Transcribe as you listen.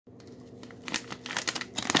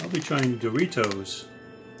I'll be trying Doritos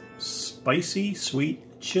Spicy Sweet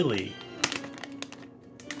Chili.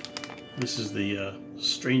 This is the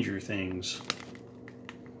Stranger Things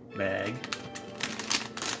bag.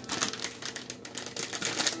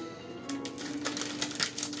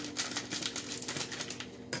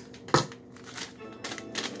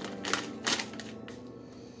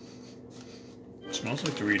 It smells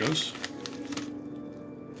like Doritos.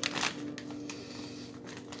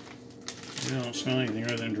 I don't smell anything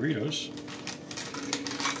other than Doritos.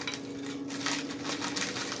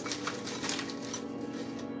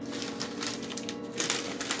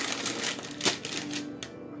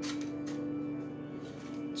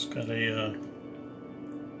 It's got a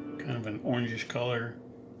kind of an orangish color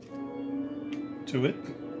to it.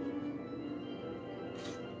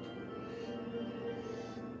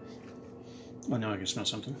 Oh, now I can smell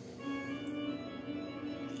something.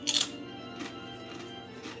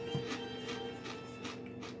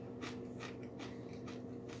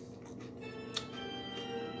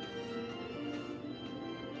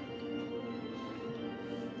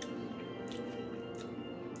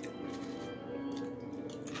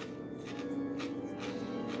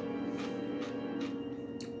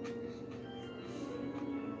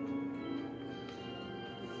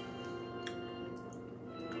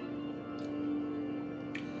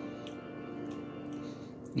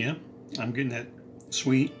 Yeah, I'm getting that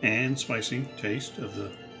sweet and spicy taste of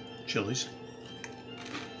the chilies.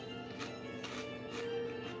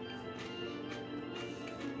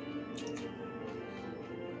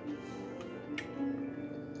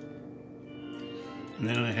 And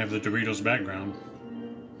then I have the Doritos background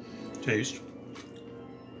taste.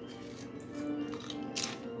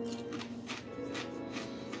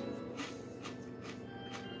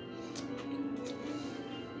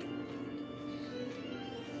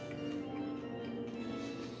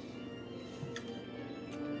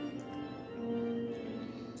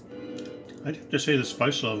 I'd have to say the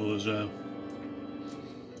spice level is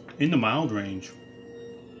in the mild range.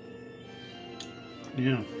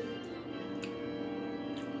 Yeah.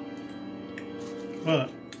 But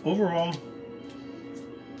overall,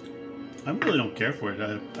 I really don't care for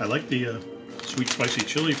it. I like the sweet spicy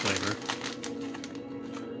chili flavor,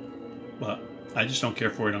 but I just don't care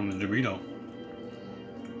for it on the Dorito.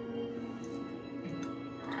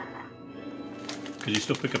 Because you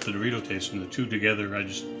still pick up the Dorito taste, and the two together,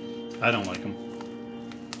 I don't like them.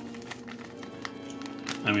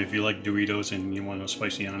 I mean, if you like Doritos and you want no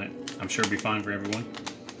spicy on it, I'm sure it'd be fine for everyone.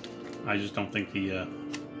 I just don't think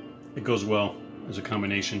it goes well as a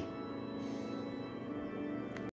combination.